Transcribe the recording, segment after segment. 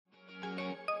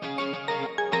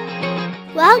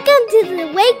Welcome to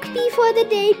the Wake Before the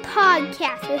Day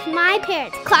podcast with my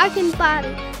parents, Clark and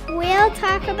Bobby. We'll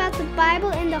talk about the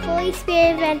Bible and the Holy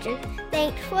Spirit adventures.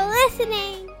 Thanks for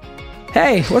listening.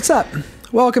 Hey, what's up?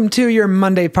 Welcome to your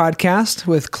Monday podcast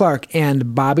with Clark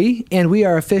and Bobby, and we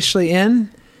are officially in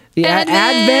the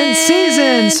Advent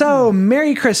season. So,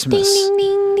 Merry Christmas. Ding,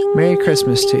 ding, ding, Merry ding,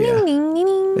 Christmas ding, to you. ding, ding, ding,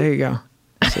 ding. There you go.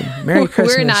 So, Merry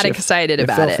Christmas. We're not you excited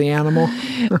about filthy it. Animal.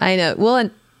 I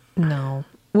know.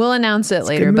 We'll announce it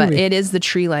later, but it is the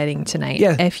tree lighting tonight.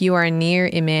 Yeah. If you are near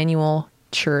Emmanuel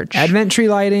Church. Advent tree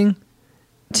lighting.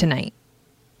 Tonight,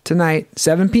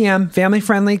 7 p.m. Family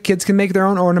friendly. Kids can make their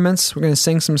own ornaments. We're going to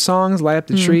sing some songs, light up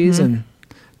the trees, and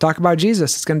talk about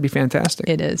Jesus. It's going to be fantastic.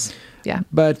 It is. Yeah.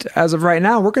 But as of right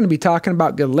now, we're going to be talking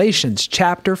about Galatians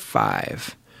chapter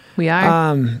 5. We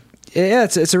are. Yeah,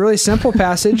 it's a really simple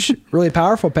passage, really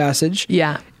powerful passage.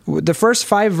 Yeah. The first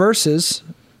 5 verses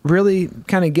really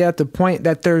kind of get at the point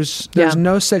that there's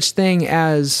no such thing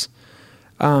as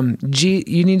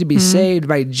you need to be saved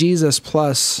by Jesus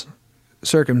plus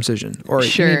circumcision, or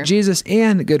you need Jesus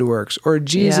and good works, or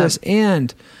Jesus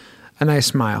and a nice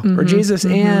smile, or Jesus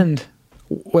and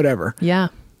whatever. Yeah.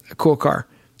 A cool car.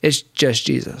 It's just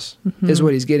Jesus is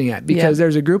what he's getting at, because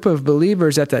there's a group of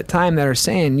believers at that time that are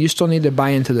saying you still need to buy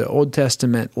into the Old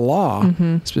Testament law,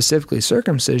 specifically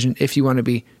circumcision, if you want to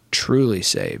be truly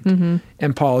saved.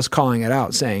 And Paul is calling it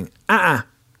out, saying,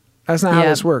 that's not how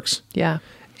this works. Yeah.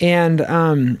 And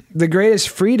the greatest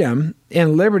freedom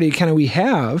and liberty kind of we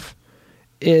have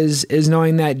is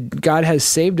knowing that God has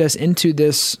saved us into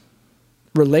this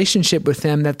relationship with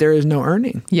him that there is no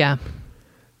earning. Yeah.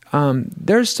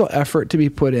 There's still effort to be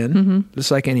put in,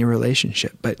 just like any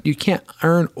relationship, but you can't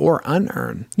earn or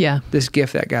unearn this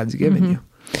gift that God's given you.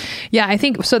 Yeah, I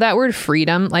think so. That word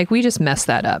freedom, like we just messed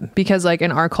that up, because like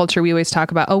in our culture, we always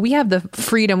talk about, we have the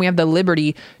freedom, we have the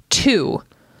liberty to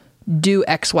do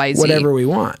X, Y, Z. Whatever we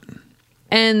want.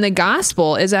 And the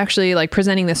gospel is actually like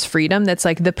presenting this freedom that's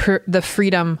like the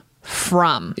freedom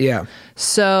from. Yeah.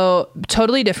 So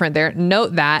totally different there.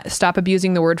 Note that. Stop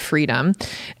abusing the word freedom.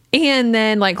 And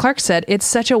then, like Clark said, it's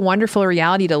such a wonderful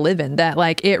reality to live in, that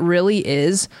like it really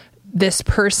is this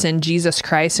person, Jesus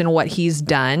Christ, and what he's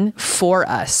done for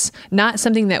us, not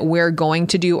something that we're going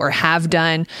to do or have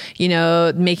done,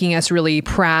 making us really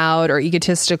proud or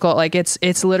egotistical. Like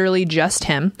it's literally just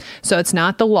him. So it's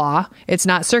not the law. It's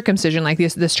not circumcision like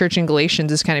this church in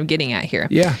Galatians is kind of getting at here.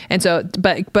 Yeah. And so,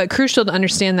 but crucial to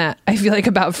understand that, I feel like,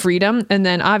 about freedom. And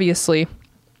then obviously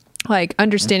like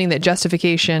understanding that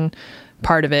justification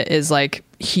part of it is like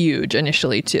huge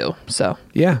initially too. So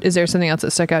is there something else that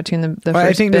stuck out to you in the first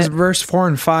I think bit? this verse 4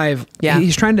 and 5,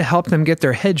 he's trying to help them get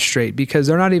their head straight, because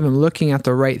they're not even looking at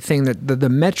the right thing. That the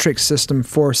metric system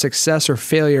for success or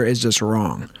failure is just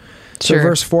wrong. So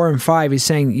verse 4 and 5, he's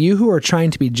saying, you who are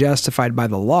trying to be justified by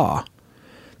the law,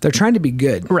 they're trying to be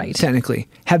good, right? Technically,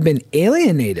 have been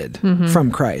alienated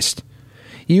from Christ.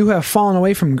 You have fallen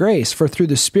away from grace, for through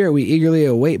the Spirit we eagerly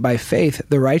await by faith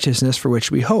the righteousness for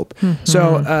which we hope.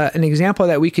 So an example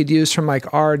that we could use from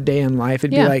like our day in life,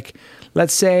 it'd be like,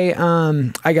 let's say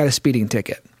I got a speeding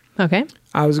ticket. Okay.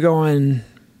 I was going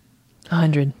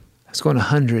 100. I was going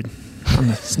 100 on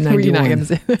the 91. Were you not going to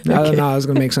say that? No, I was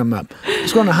going to make something up. I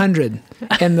was going 100,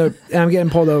 and I'm getting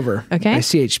pulled over by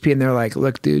CHP, and they're like,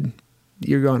 look, dude,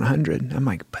 you're going 100. I'm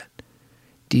like, but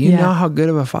do you know how good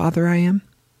of a father I am?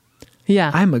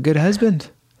 Yeah. I'm a good husband.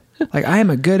 Like, I am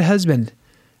a good husband.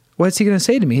 What's he going to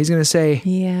say to me? He's going to say,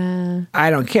 I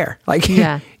don't care. Like,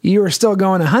 you were still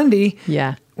going 100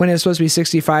 when it's supposed to be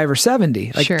 65 or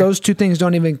 70. Like, those two things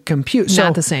don't even compute.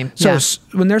 Not the same. So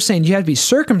when they're saying you have to be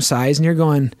circumcised, and you're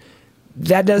going,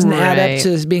 that doesn't add up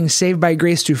to being saved by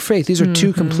grace through faith. These are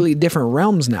two completely different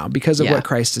realms now because of what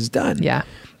Christ has done. Yeah.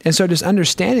 And so just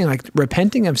understanding, like,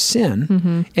 repenting of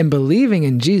sin and believing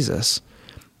in Jesus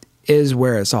is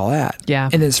where it's all at. Yeah.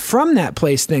 And it's from that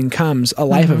place then comes a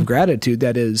life of gratitude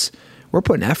that is, we're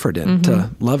putting effort in to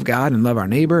love God and love our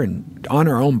neighbor and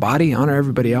honor our own body, honor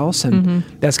everybody else. And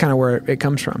that's kind of where it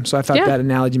comes from. So I thought that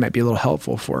analogy might be a little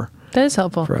helpful that is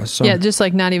helpful for us. So. Yeah, just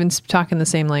like not even talking the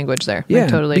same language there. Yeah,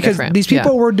 like totally because different. These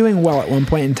people were doing well at one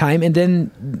point in time, and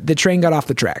then the train got off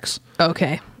the tracks.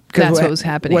 Okay. That's what was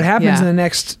happening. What happens in the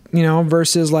next,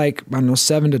 verses like,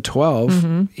 7 to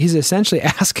 12, he's essentially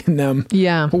asking them,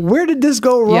 where did this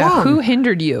go wrong? Yeah, who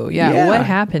hindered you? Yeah, what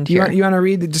happened here? You want to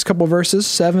read just a couple verses,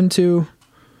 7 to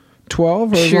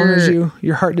 12, or as long as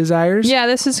your heart desires? Yeah,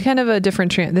 this is kind of a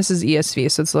different, this is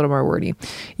ESV, so it's a little more wordy.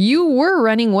 You were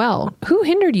running well. Who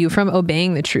hindered you from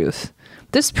obeying the truth?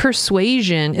 This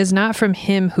persuasion is not from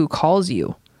him who calls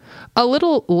you. A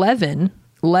little leaven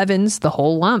leavens the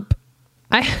whole lump.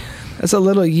 That's a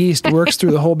little yeast works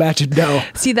through the whole batch of dough.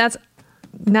 See, that's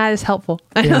not as helpful.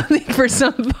 I don't think for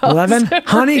some folks. Leaven?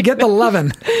 Honey, get the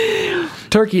leaven.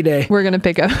 Turkey Day. We're going to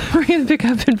pick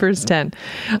up in verse 10.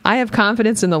 I have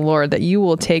confidence in the Lord that you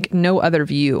will take no other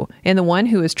view, and the one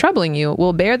who is troubling you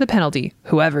will bear the penalty,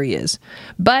 whoever he is.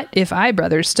 But if I,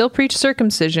 brothers, still preach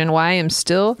circumcision, why I am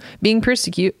still being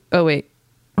persecuted. Oh, wait.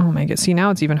 Oh my God. See,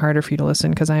 now it's even harder for you to listen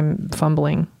because I'm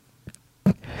fumbling.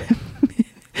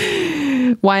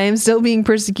 Why I'm still being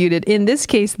persecuted. In this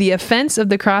case, the offense of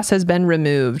the cross has been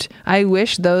removed. I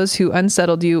wish those who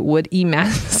unsettled you would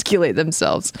emasculate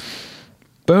themselves.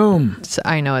 Boom. So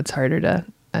I know it's harder to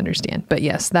understand, but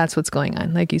yes, that's what's going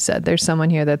on. Like you said, there's someone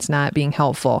here that's not being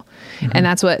helpful. Mm-hmm. And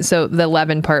that's what, so the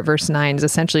 11 part verse 9 is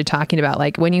essentially talking about,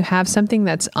 like, when you have something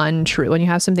that's untrue, when you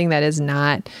have something that is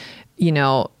not, you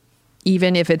know,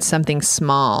 even if it's something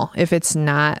small, if it's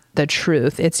not the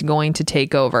truth, it's going to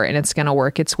take over and it's going to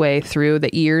work its way through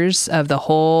the ears of the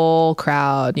whole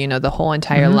crowd, you know, the whole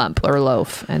entire lump or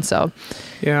loaf. And so,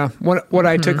 yeah, what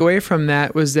I took away from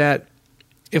that was that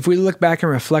if we look back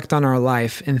and reflect on our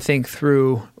life and think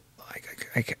through,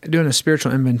 like doing a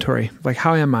spiritual inventory, like,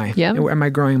 how am I? Yeah. Am I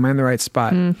growing? Am I in the right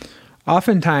spot?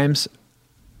 Oftentimes,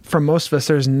 for most of us,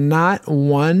 there's not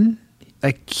one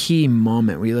key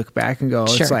moment where you look back and go,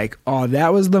 it's like, oh,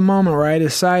 that was the moment where I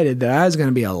decided that I was going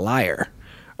to be a liar,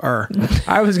 or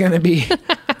I was going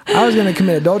to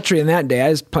commit adultery in that day. I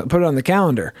just put it on the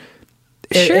calendar.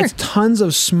 It's tons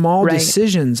of small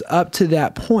decisions up to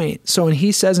that point. So when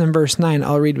he says in verse 9,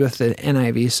 I'll read with the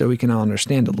NIV so we can all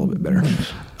understand it a little bit better.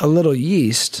 A little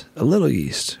yeast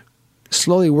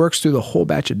slowly works through the whole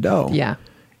batch of dough. Yeah.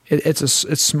 It's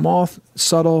small,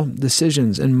 subtle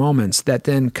decisions and moments that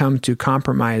then come to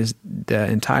compromise the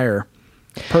entire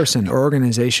person or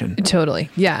organization. Totally.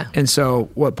 Yeah. And so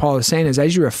what Paul is saying is,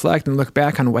 as you reflect and look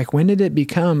back on, like, when did it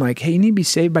become like, hey, you need to be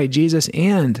saved by Jesus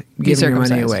and giving your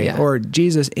money away, or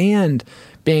Jesus and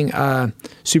being a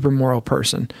super moral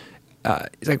person?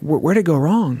 It's like, where did it go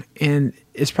wrong? And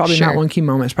it's probably not one key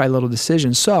moment. It's probably little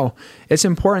decisions. So it's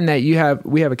important that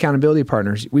we have accountability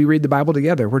partners. We read the Bible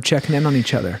together. We're checking in on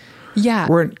each other. Yeah.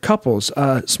 We're in couples,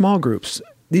 small groups,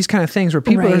 these kind of things where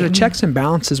people, there's a checks and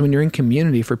balances when you're in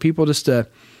community for people just to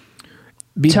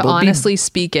honestly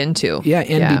speak into. Yeah.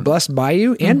 And be blessed by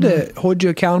you and to hold you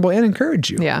accountable and encourage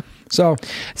you. Yeah. So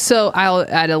I'll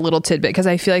add a little tidbit, because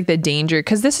I feel like the danger,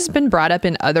 because this has been brought up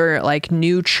in other, like,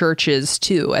 new churches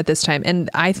too at this time. And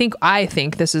I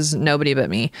think this is nobody but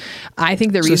me. I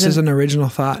think the reason this is an original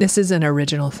thought. This is an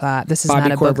original thought. This is Bobby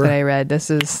not a Corber. book that I read. This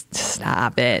is,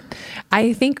 stop it.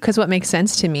 I think because what makes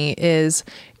sense to me is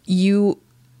you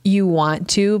want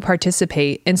to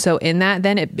participate. And so in that,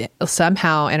 then it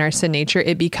somehow in our sin nature,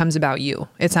 it becomes about you.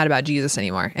 It's not about Jesus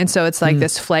anymore. And so it's like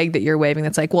this flag that you're waving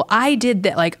that's like, well, I did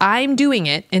that. Like, I'm doing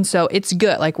it. And so it's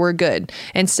good. Like, we're good.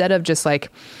 Instead of just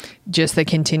the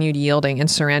continued yielding and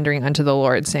surrendering unto the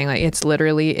Lord, saying, like,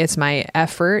 it's my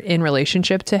effort in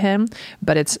relationship to him,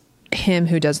 but it's him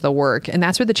who does the work. And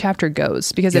that's where the chapter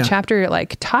goes, because the chapter,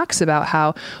 like, talks about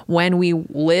how when we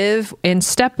live in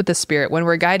step with the Spirit, when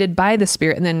we're guided by the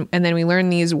Spirit, and then we learn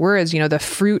these words, you know, the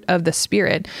fruit of the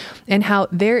Spirit, and how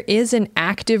there is an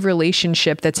active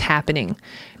relationship that's happening.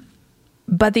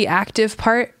 But the active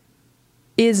part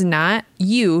is not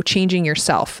you changing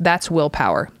yourself. That's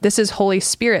willpower. This is Holy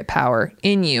Spirit power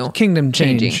in you. Kingdom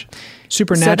change.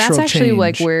 Supernatural change. So that's actually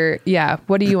like where,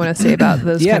 what do you want to say about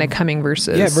those kind of coming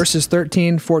verses? Yeah, verses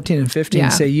 13, 14, and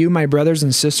 15 say, you, my brothers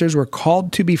and sisters, were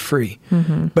called to be free,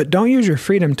 but don't use your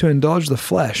freedom to indulge the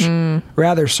flesh.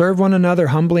 Rather, serve one another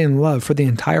humbly in love, for the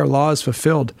entire law is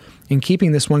fulfilled in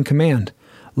keeping this one command.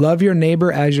 Love your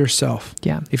neighbor as yourself.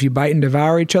 Yeah. If you bite and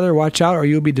devour each other, watch out, or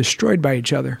you'll be destroyed by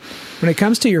each other. When it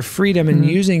comes to your freedom and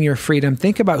using your freedom,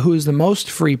 think about who is the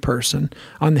most free person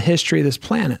on the history of this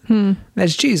planet.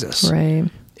 That's Jesus. Right.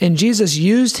 And Jesus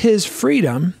used his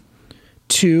freedom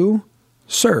to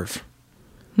serve.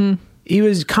 He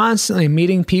was constantly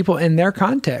meeting people in their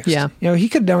context. Yeah. You know, he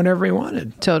could have done whatever he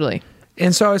wanted. Totally.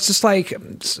 And so it's just like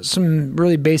some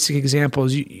really basic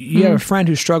examples. You have a friend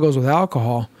who struggles with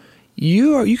alcohol.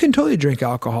 You can totally drink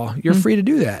alcohol. You're free to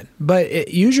do that. But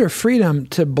use your freedom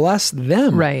to bless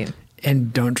them. Right.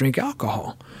 And don't drink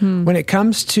alcohol. When it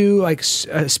comes to like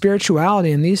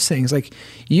spirituality and these things, like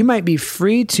you might be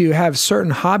free to have certain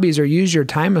hobbies or use your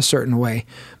time a certain way.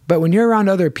 But when you're around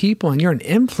other people and you're an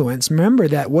influence, remember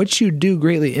that what you do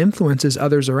greatly influences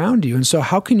others around you. And so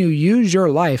how can you use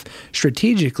your life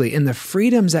strategically in the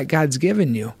freedoms that God's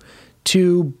given you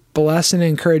to bless and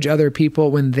encourage other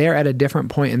people when they're at a different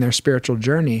point in their spiritual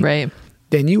journey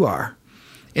than you are?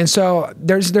 And so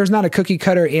there's not a cookie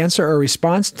cutter answer or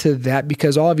response to that,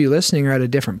 because all of you listening are at a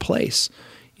different place,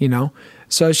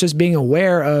 So it's just being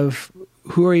aware of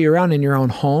who are you around in your own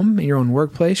home, in your own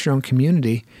workplace, your own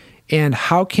community, and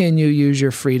how can you use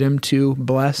your freedom to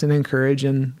bless and encourage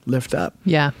and lift up?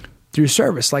 Yeah. Through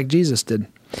service like Jesus did.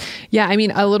 Yeah, I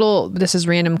mean, this is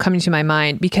random coming to my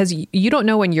mind, because you don't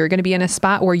know when you're going to be in a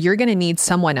spot where you're going to need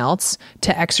someone else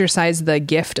to exercise the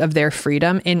gift of their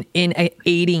freedom in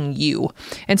aiding you.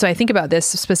 And so I think about this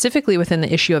specifically within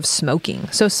the issue of smoking.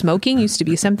 So smoking used to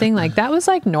be something like that was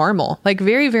like normal, like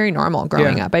very, very normal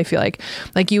growing up. I feel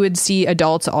like you would see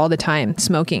adults all the time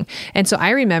smoking. And so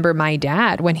I remember my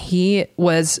dad, when he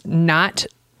was not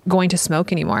going to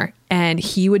smoke anymore and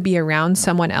he would be around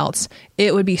someone else,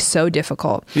 it would be so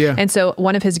difficult. Yeah. And so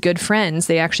one of his good friends,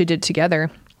 they actually did together,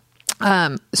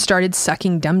 started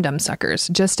sucking dum-dum suckers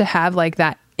just to have like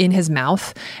that in his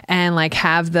mouth and like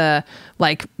have the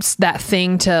like that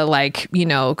thing to like,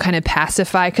 kind of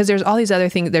pacify, because there's all these other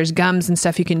things, there's gums and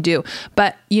stuff you can do,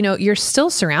 but you're still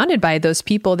surrounded by those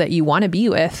people that you want to be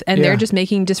with, and they're just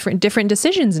making different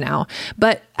decisions now.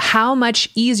 But how much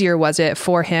easier was it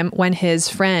for him when his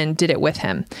friend did it with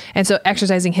him? And so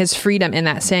exercising his freedom in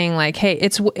that, saying like, hey,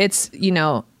 it's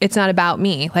not about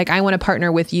me. Like, I want to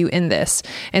partner with you in this.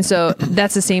 And so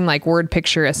that's the same like word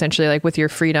picture, essentially, like with your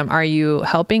freedom. Are you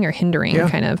helping or hindering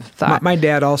kind of thought? My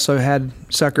dad also had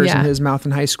suckers in his mouth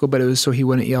in high school, but it was so he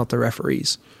wouldn't yell at the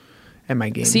referees at my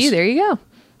games. See, there you go.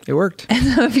 It worked. And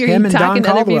so if you're him and talking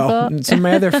Don to other Caldwell people, and some of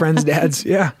my other friends' dads,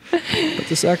 put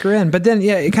the sucker in. But then,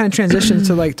 it kind of transitions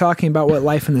to like talking about what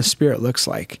life in the Spirit looks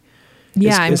like.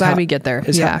 I'm glad we get there.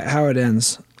 How it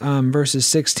ends. Verses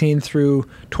 16 through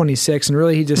 26. And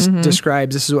really he just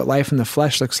describes, this is what life in the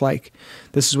flesh looks like.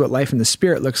 This is what life in the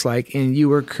Spirit looks like. And you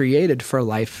were created for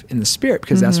life in the Spirit,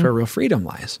 because that's where real freedom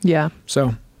lies. Yeah.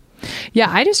 So... yeah,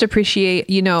 I just appreciate,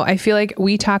 I feel like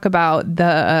we talk about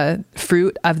the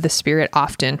fruit of the Spirit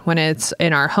often when it's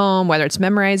in our home, whether it's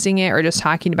memorizing it or just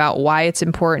talking about why it's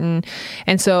important.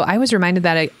 And so I was reminded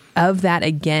of that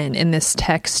again in this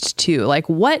text too. Like,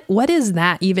 what does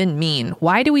that even mean?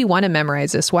 Why do we want to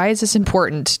memorize this? Why is this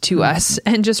important to us?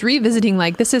 And just revisiting,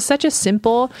 like, this is such a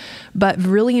simple but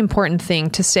really important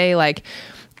thing to say, like,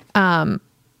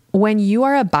 when you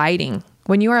are abiding,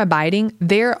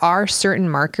 there are certain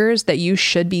markers that you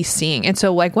should be seeing. And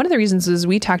so like one of the reasons is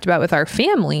we talked about with our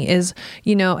family is,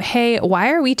 hey,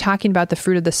 why are we talking about the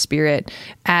fruit of the Spirit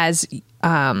as,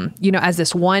 as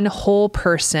this one whole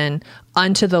person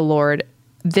unto the Lord?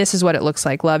 This is what it looks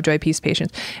like: love, joy, peace,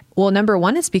 patience. Well, number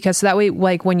one, it's because that way,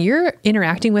 like when you're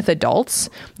interacting with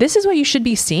adults, this is what you should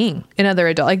be seeing in other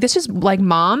adults. Like this is like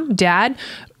mom, dad,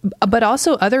 but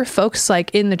also other folks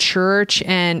like in the church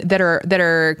and that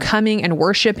are coming and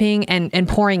worshiping and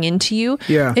pouring into you.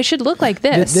 Yeah. It should look like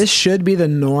this. This should be the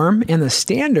norm and the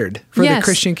standard for the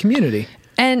Christian community.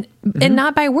 And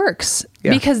not by works,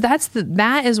 because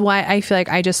that is why I feel like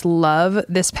I just love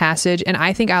this passage. And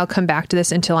I think I'll come back to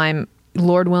this until I'm,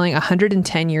 Lord willing,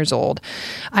 110 years old.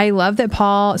 I love that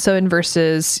Paul, so in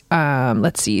verses,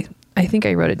 let's see, I think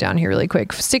I wrote it down here really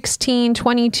quick. 16,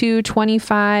 22,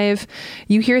 25.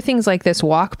 You hear things like this: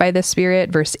 walk by the Spirit.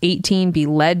 Verse 18, be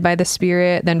led by the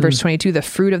Spirit. Then verse 22, the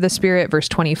fruit of the Spirit. Verse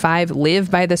 25,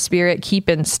 live by the Spirit. Keep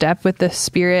in step with the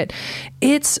Spirit.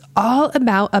 It's all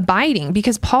about abiding,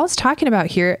 because Paul's talking about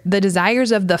here the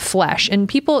desires of the flesh. And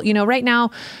people, right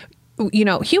now,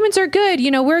 humans are good.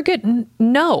 We're good.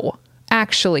 No.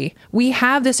 Actually, we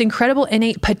have this incredible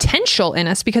innate potential in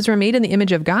us because we're made in the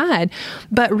image of God.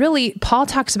 But really, Paul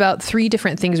talks about three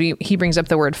different things. He brings up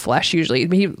the word flesh usually.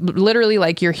 He literally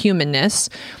like your humanness,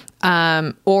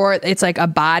 or it's like a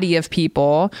body of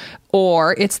people,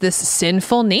 or it's this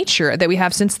sinful nature that we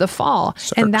have since the fall.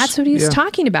 And that's what he's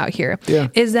talking about here,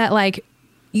 is that like,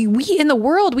 we in the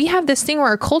world, we have this thing where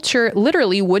our culture,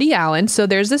 literally Woody Allen. So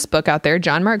there's this book out there.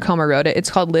 John Mark Comer wrote it. It's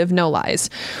called Live No Lies.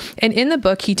 And in the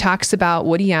book, he talks about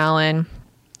Woody Allen.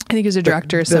 I think he was a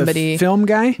director, somebody. Film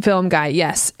guy? Film guy,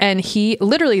 yes. And he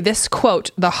literally, this quote,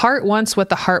 "the heart wants what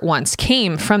the heart wants,"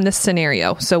 came from this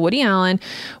scenario. So Woody Allen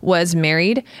was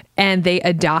married and they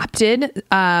adopted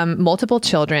multiple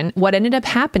children. What ended up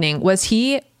happening was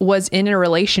he was in a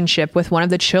relationship with one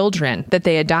of the children that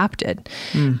they adopted.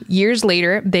 Years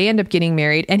later, they end up getting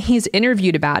married and he's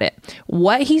interviewed about it.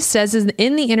 What he says is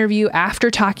in the interview after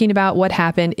talking about what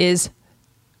happened is,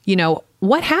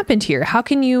 what happened here? How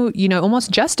can you, almost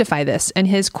justify this? And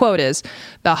his quote is,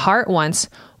 "the heart wants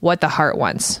what the heart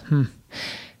wants."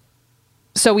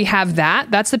 So we have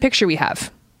that. That's the picture we have.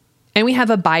 And we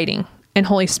have abiding in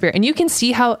Holy Spirit. And you can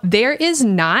see how there is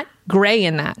not gray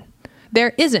in that.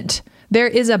 There isn't. There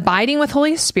is abiding with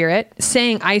Holy Spirit,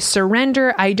 saying, I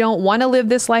surrender. I don't want to live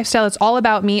this lifestyle. It's all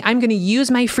about me. I'm going to use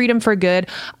my freedom for good.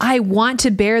 I want to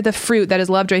bear the fruit that is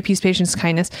love, joy, peace, patience,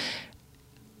 kindness.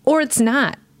 Or it's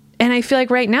not. And I feel like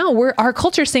right now our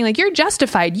culture is saying like, you're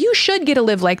justified. You should get to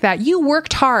live like that. You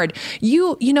worked hard.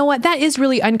 You know what? That is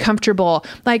really uncomfortable.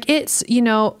 Like it's,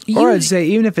 or I'd say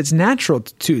even if it's natural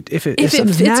if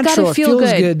something's natural, it feels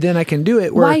good, then I can do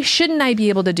it. Why shouldn't I be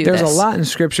able to do this? There's a lot in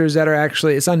scriptures that are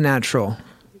actually, it's unnatural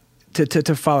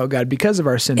to follow God because of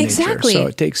our sin nature. So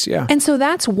it takes, And so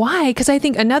that's why, because I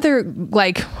think another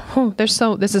this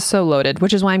is so loaded,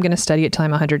 which is why I'm going to study it till I'm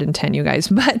 110, you guys.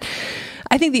 But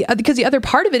I think because the other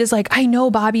part of it is like, I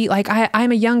know, Bobby, like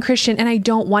I'm a young Christian and I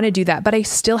don't want to do that, but I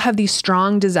still have these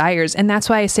strong desires. And that's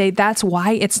why I say that's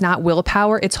why it's not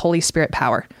willpower, it's Holy Spirit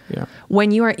power. Yeah.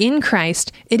 When you are in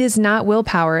Christ, it is not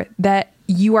willpower that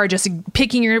you are just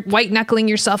white knuckling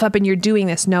yourself up and you're doing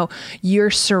this. No,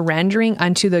 you're surrendering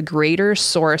unto the greater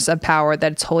source of power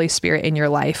that's Holy Spirit in your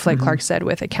life. Like Clark said,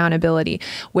 with accountability,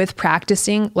 with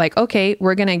practicing, like, okay,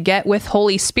 we're going to get with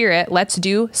Holy Spirit. Let's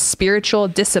do spiritual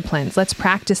disciplines. Let's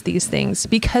practice these things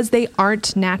because they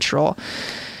aren't natural.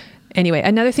 Anyway,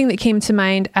 another thing that came to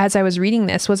mind as I was reading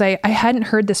this was I hadn't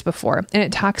heard this before. And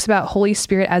it talks about Holy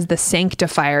Spirit as the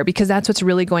sanctifier, because that's what's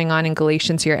really going on in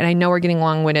Galatians here. And I know we're getting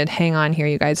long-winded. Hang on here,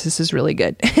 you guys. This is really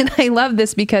good. And I love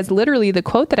this because literally the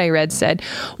quote that I read said,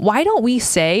 why don't we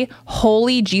say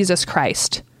Holy Jesus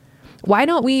Christ? Why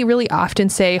don't we really often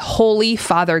say Holy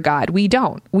Father God? We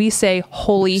don't. We say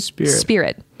Holy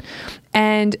Spirit.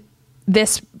 And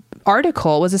this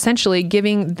article was essentially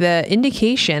giving the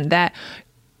indication that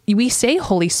we say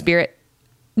Holy Spirit,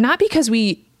 not because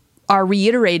we are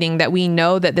reiterating that we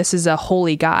know that this is a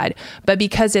holy God, but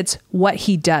because it's what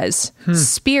he does.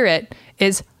 Spirit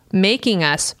is making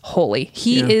us holy.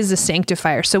 He is a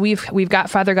sanctifier. So we've got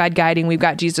Father God guiding. We've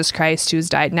got Jesus Christ who's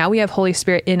died. Now we have Holy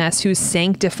Spirit in us who's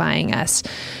sanctifying us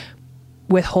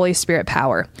with Holy Spirit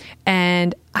power.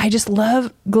 And I just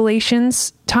love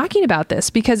Galatians talking about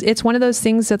this because it's one of those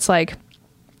things that's like,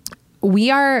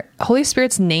 Holy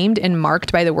Spirit's named and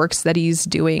marked by the works that he's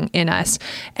doing in us.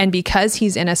 And because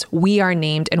he's in us, we are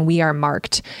named and we are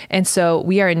marked. And so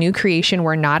we are a new creation.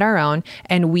 We're not our own.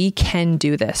 And we can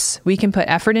do this. We can put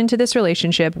effort into this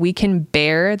relationship. We can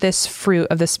bear this fruit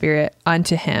of the Spirit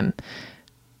unto him.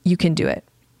 You can do it.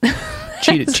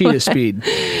 Cheetah speed.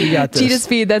 You got this. Cheetah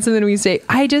speed. That's something we say.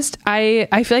 I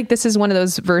feel like this is one of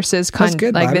those verses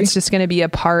that's just going to be a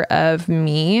part of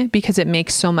me because it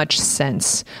makes so much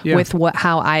sense with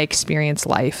how I experience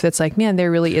life. That's like, man,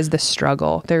 there really is this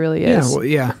struggle. There really is.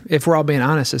 If we're all being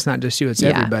honest, it's not just you, it's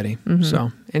everybody.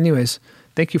 So anyways,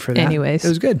 thank you for that. It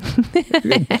was good.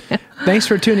 Thanks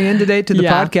for tuning in today to the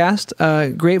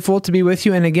podcast. Grateful to be with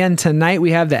you. And again, tonight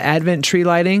we have the Advent tree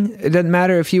lighting. It doesn't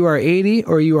matter if you are 80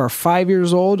 or you are 5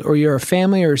 years old or you're a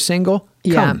family or single.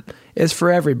 Come. It's for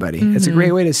everybody. It's a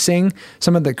great way to sing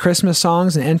some of the Christmas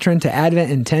songs and enter into Advent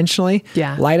intentionally.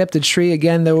 Light up the tree.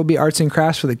 Again, there will be arts and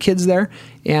crafts for the kids there.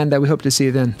 And we hope to see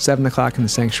you then, 7 o'clock in the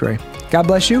sanctuary. God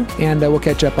bless you. And we'll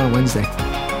catch up on Wednesday.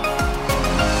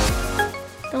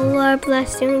 The Lord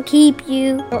bless you and keep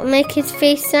you. Make his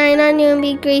face shine on you and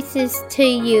be gracious to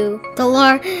you. The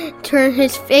Lord turn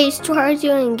his face towards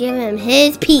you and give him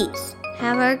his peace.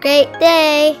 Have a great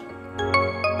day.